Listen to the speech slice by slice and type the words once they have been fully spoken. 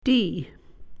D.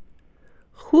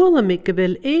 Chhualam go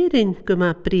bhfuil éireann go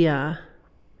mbeadh bria,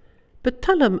 but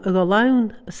talam a go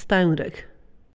lamn a staunrach.